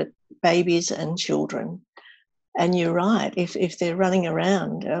is look at babies and children. And you're right, if they're running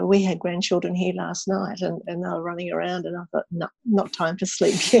around, we had grandchildren here last night, and they were running around, and I thought, no, not time to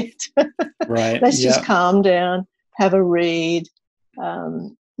sleep yet. Right. Let's just Yeah. calm down, have a read.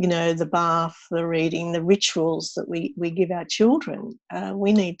 The bath, the reading, the rituals that we give our children,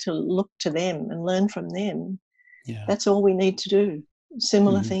 we need to look to them and learn from them. Yeah. That's all we need to do.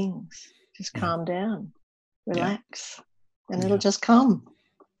 Similar Mhm. things. Just Yeah. calm down, Yeah. relax, and it'll Yeah. just come.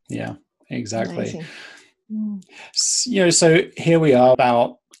 Yeah. Exactly. Amazing. Mm. So here we are,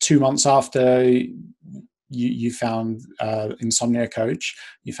 about 2 months after you found Insomnia Coach,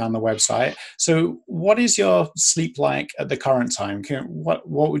 you found the website. So what is your sleep like at the current time? What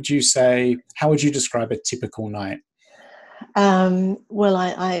would you say? How would you describe a typical night? Well,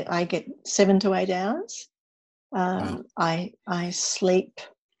 I get 7 to 8 hours. Wow. I sleep.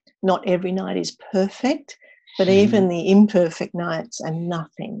 Not every night is perfect, but Hmm. even the imperfect nights are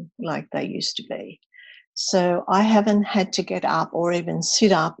nothing like they used to be. So I haven't had to get up or even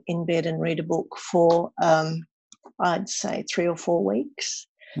sit up in bed and read a book for, I'd say, 3 or 4 weeks.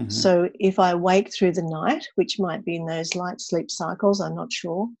 Hmm. So if I wake through the night, which might be in those light sleep cycles, I'm not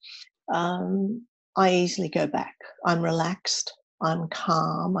sure, I easily go back. I'm relaxed. I'm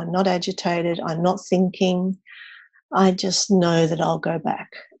calm. I'm not agitated. I'm not thinking. I just know that I'll go back.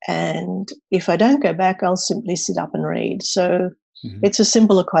 And if I don't go back, I'll simply sit up and read. So It's a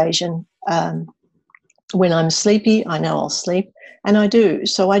simple equation. When I'm sleepy, I know I'll sleep, and I do.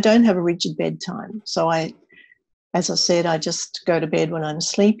 So I don't have a rigid bedtime. So as I said, I just go to bed when I'm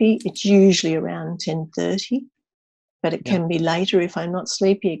sleepy. It's usually around 10:30, but it can be later if I'm not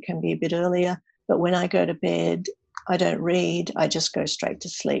sleepy. It can be a bit earlier. But when I go to bed, I don't read. I just go straight to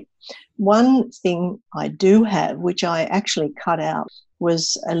sleep. One thing I do have, which I actually cut out,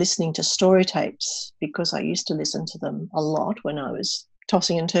 was listening to story tapes, because I used to listen to them a lot when I was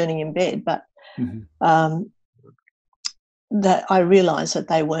tossing and turning in bed. But that I realised that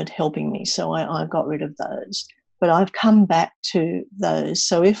they weren't helping me, so I got rid of those. But I've come back to those.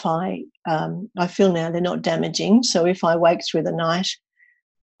 So if I feel now they're not damaging. So if I wake through the night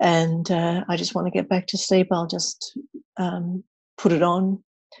and I just want to get back to sleep, I'll just put it on,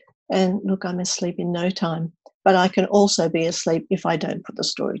 and look, I'm asleep in no time. But I can also be asleep if I don't put the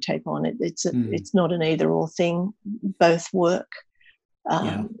story tape on. It's not an either or thing. Both work.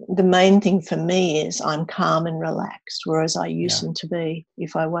 The main thing for me is I'm calm and relaxed, whereas I used to be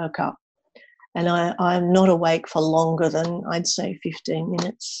if I woke up. And I'm not awake for longer than, I'd say, 15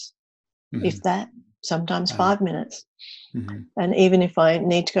 minutes, if that, sometimes 5 minutes. And even if I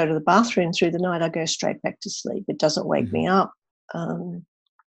need to go to the bathroom through the night, I go straight back to sleep. It doesn't wake me up.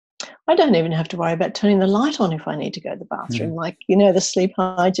 I don't even have to worry about turning the light on if I need to go to the bathroom. Like, the sleep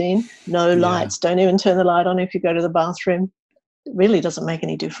hygiene, no lights, don't even turn the light on if you go to the bathroom. It really doesn't make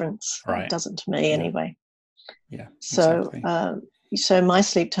any difference. Right. It doesn't to me anyway. Yeah. So, exactly. So my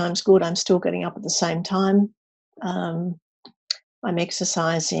sleep time's good. I'm still getting up at the same time. I'm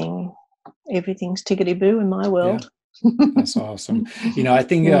exercising. Everything's tickety-boo in my world. That's awesome. I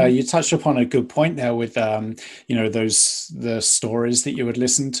think you touched upon a good point there with, the stories that you would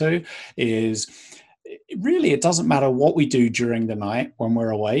listen to. Is really, it doesn't matter what we do during the night when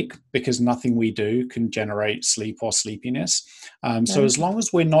we're awake, because nothing we do can generate sleep or sleepiness. So as long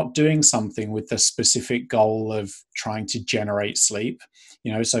as we're not doing something with the specific goal of trying to generate sleep,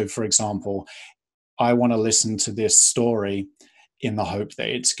 so for example, I want to listen to this story in the hope that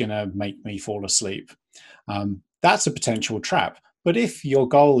it's going to make me fall asleep. That's a potential trap. But if your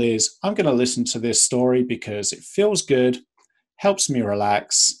goal is, I'm going to listen to this story because it feels good, helps me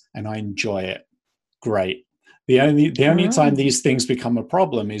relax, and I enjoy it, great. The only time these things become a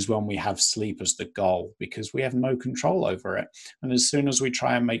problem is when we have sleep as the goal, because we have no control over it. And as soon as we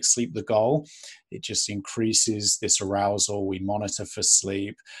try and make sleep the goal, it just increases this arousal. We monitor for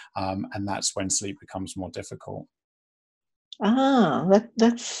sleep, and that's when sleep becomes more difficult.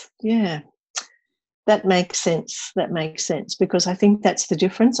 That makes sense. That makes sense, because I think that's the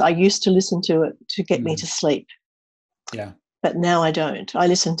difference. I used to listen to it to get me to sleep. Yeah. But now I don't. I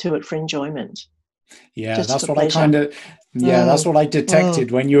listen to it for enjoyment. Yeah, that's what that's what I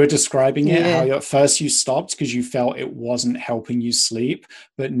detected when you were describing it, how at first you stopped because you felt it wasn't helping you sleep,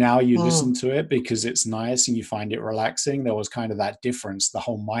 but now you listen to it because it's nice and you find it relaxing. There was kind of that difference. The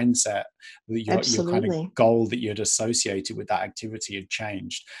whole mindset, your kind of goal that you'd associated with that activity had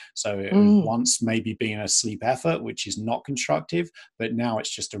changed. So it once maybe being a sleep effort, which is not constructive, but now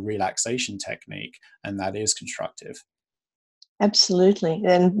it's just a relaxation technique, and that is constructive. Absolutely,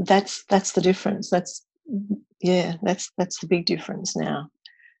 and that's the difference. That's the big difference now.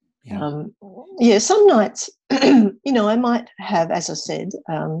 Some nights, I might have, as I said,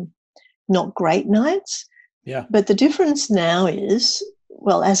 not great nights. Yeah. But the difference now is,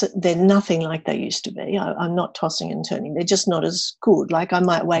 they're nothing like they used to be. I'm not tossing and turning. They're just not as good. Like I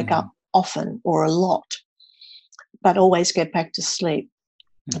might wake up often or a lot, but always get back to sleep.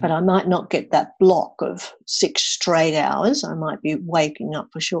 But I might not get that block of 6 straight hours. I might be waking up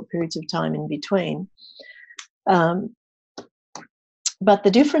for short periods of time in between. But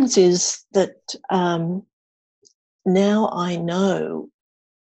the difference is that now I know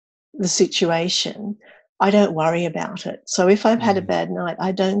the situation. I don't worry about it. So if I've had a bad night,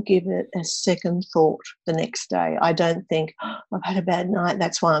 I don't give it a second thought the next day. I don't think, I've had a bad night,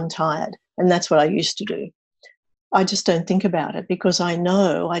 that's why I'm tired. And that's what I used to do. I just don't think about it, because I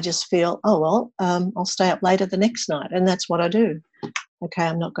know, I just feel, I'll stay up later the next night, and that's what I do. Okay,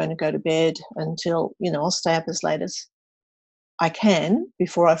 I'm not going to go to bed until, I'll stay up as late as I can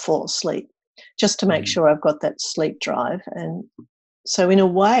before I fall asleep, just to make sure I've got that sleep drive. And so in a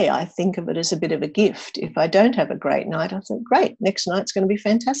way, I think of it as a bit of a gift. If I don't have a great night, I think, great, next night's going to be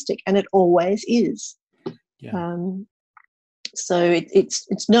fantastic, and it always is. Yeah. So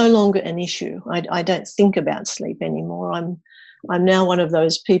it's no longer an issue. I don't think about sleep anymore. I'm now one of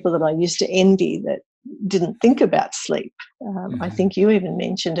those people that I used to envy that didn't think about sleep. I think you even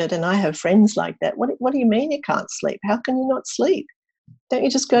mentioned it, and I have friends like that. What do you mean you can't sleep? How can you not sleep? Don't you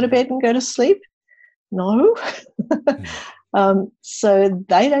just go to bed and go to sleep? No. So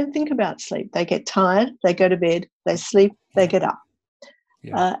they don't think about sleep. They get tired, they go to bed, they sleep, they get up.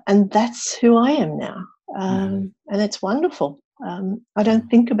 And that's who I am now. And it's wonderful. I don't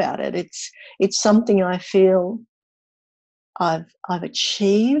think about it. It's something I feel I've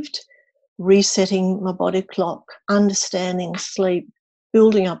achieved, resetting my body clock, understanding sleep,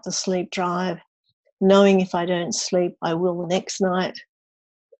 building up the sleep drive, knowing if I don't sleep, I will the next night.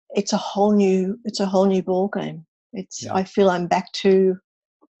 It's a whole new ball game. I feel I'm back to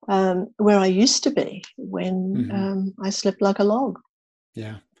where I used to be when I slept like a log.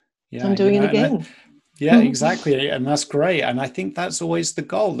 Yeah. I'm doing it again. Exactly. And that's great. And I think that's always the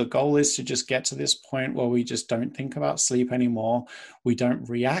goal. The goal is to just get to this point where we just don't think about sleep anymore. We don't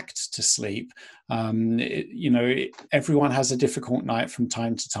react to sleep. Everyone has a difficult night from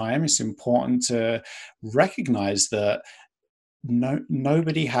time to time. It's important to recognize that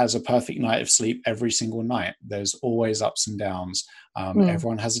nobody has a perfect night of sleep every single night. There's always ups and downs.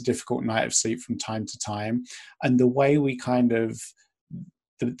 Everyone has a difficult night of sleep from time to time. And the way we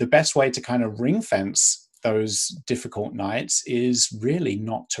the best way to kind of ring fence those difficult nights is really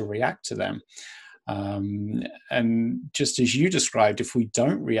not to react to them. And just as you described, if we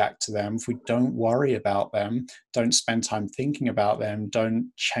don't react to them, if we don't worry about them, don't spend time thinking about them,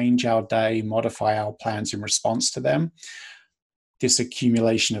 don't change our day, modify our plans in response to them, this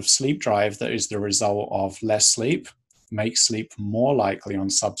accumulation of sleep drive that is the result of less sleep makes sleep more likely on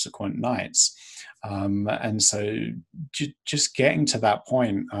subsequent nights. And so just getting to that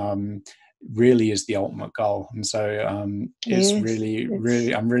point really is the ultimate goal. And so it's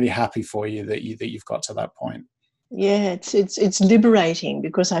really, I'm really happy for you that you've got to that point. Yeah, it's liberating,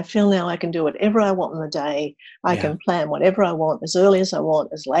 because I feel now I can do whatever I want in the day. I can plan whatever I want, as early as I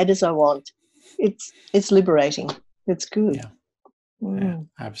want, as late as I want. It's liberating. It's good. Yeah,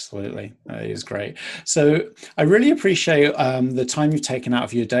 absolutely. That is great. So I really appreciate the time you've taken out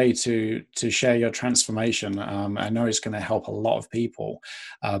of your day to share your transformation. I know it's going to help a lot of people.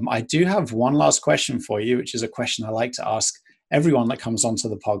 I do have one last question for you, which is a question I like to ask everyone that comes onto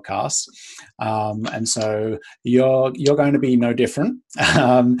the podcast. And so you're going to be no different.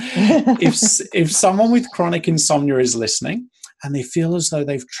 If someone with chronic insomnia is listening and they feel as though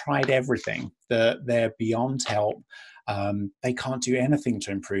they've tried everything, that they're beyond help, they can't do anything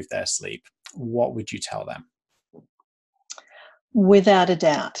to improve their sleep, what would you tell them? Without a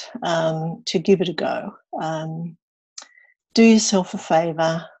doubt, to give it a go. Do yourself a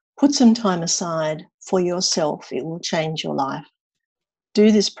favour, put some time aside for yourself. It will change your life.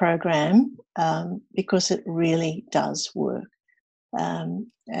 Do this program because it really does work. And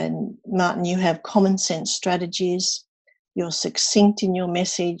Martin, you have common sense strategies. You're succinct in your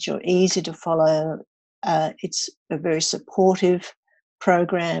message. You're easy to follow. It's a very supportive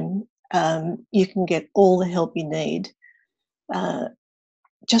program. You can get all the help you need.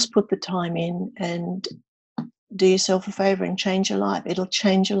 Just put the time in and do yourself a favour and change your life. It'll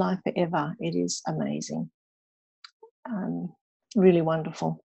change your life forever. It is amazing. Really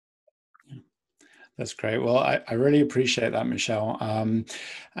wonderful. That's great. Well, I really appreciate that, Michelle.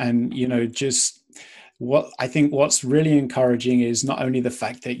 And, just what's really encouraging is not only the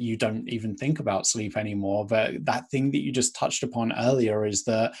fact that you don't even think about sleep anymore, but that thing that you just touched upon earlier is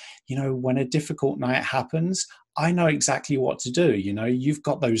that, when a difficult night happens, I know exactly what to do. You've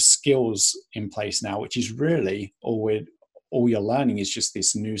got those skills in place now, which is really all you're learning is just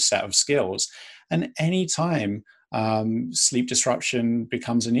this new set of skills. And anytime sleep disruption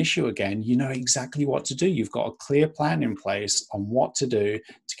becomes an issue again, you know exactly what to do. You've got a clear plan in place on what to do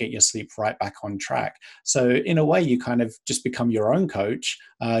to get your sleep right back on track. So in a way, you kind of just become your own coach.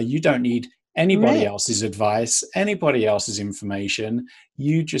 You don't need anybody else's advice, anybody else's information.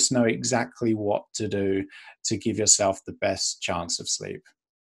 You just know exactly what to do to give yourself the best chance of sleep.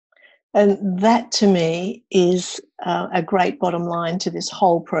 And that to me is a great bottom line to this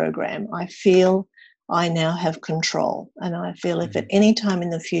whole program. I feel I now have control, and I feel if at any time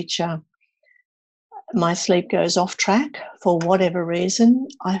in the future my sleep goes off track for whatever reason,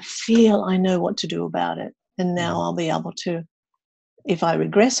 I feel I know what to do about it. And now I'll be able to, if I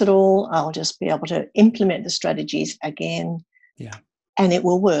regress at all, I'll just be able to implement the strategies again. Yeah. And it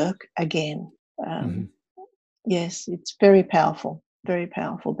will work again. Yes, it's very powerful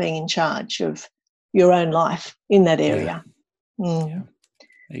being in charge of your own life in that area. Yeah,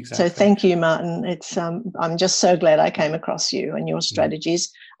 exactly. So thank you, Martin. It's I'm just so glad I came across you and your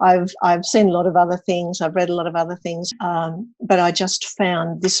strategies. I've seen a lot of other things. I've read a lot of other things, but I just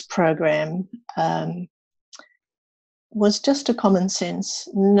found this program was just a common sense,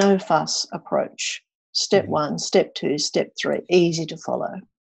 no fuss approach. Step 1, step 2, step 3, easy to follow.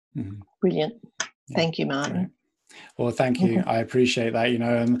 Brilliant. Thank you, Martin. Great. Well, thank you. I appreciate that.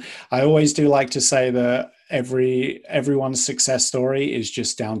 And I always do like to say that everyone's success story is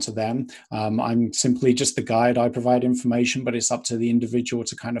just down to them. I'm simply just the guide. I provide information, but it's up to the individual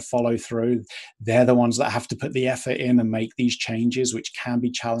to kind of follow through. They're the ones that have to put the effort in and make these changes, which can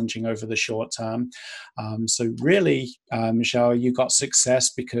be challenging over the short term. So really, Michelle, you got success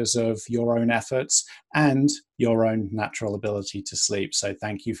because of your own efforts and your own natural ability to sleep. So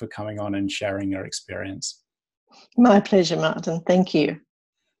thank you for coming on and sharing your experience. My pleasure, Martin. Thank you.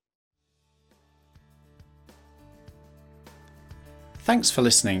 Thanks for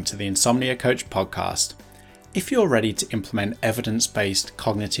listening to the Insomnia Coach podcast. If you're ready to implement evidence-based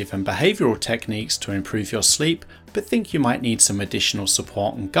cognitive and behavioral techniques to improve your sleep, but think you might need some additional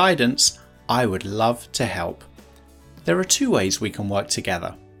support and guidance, I would love to help. There are 2 ways we can work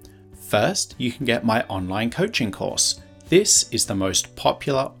together. First, you can get my online coaching course. This is the most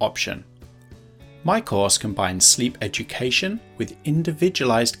popular option. My course combines sleep education with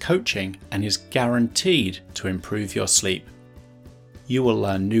individualized coaching and is guaranteed to improve your sleep. You will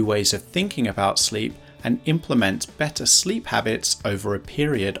learn new ways of thinking about sleep and implement better sleep habits over a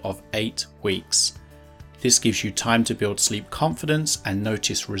period of 8 weeks. This gives you time to build sleep confidence and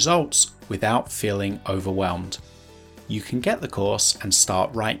notice results without feeling overwhelmed. You can get the course and start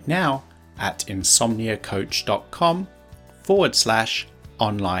right now at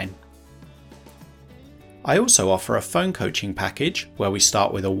insomniacoach.com/online. I also offer a phone coaching package where we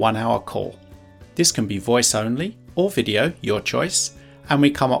start with a 1-hour call. This can be voice only or video, your choice, and we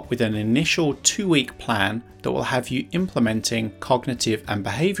come up with an initial 2-week plan that will have you implementing cognitive and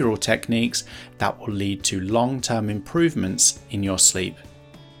behavioral techniques that will lead to long-term improvements in your sleep.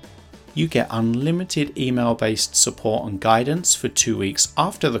 You get unlimited email-based support and guidance for 2 weeks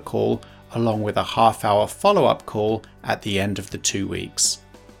after the call, along with a half-hour follow-up call at the end of the 2 weeks.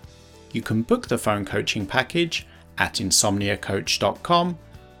 You can book the phone coaching package at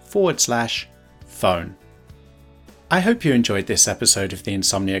insomniacoach.com/phone. I hope you enjoyed this episode of the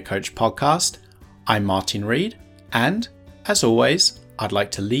Insomnia Coach podcast. I'm Martin Reed, and as always, I'd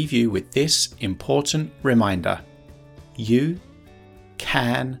like to leave you with this important reminder. You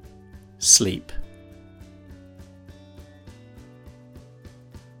can sleep.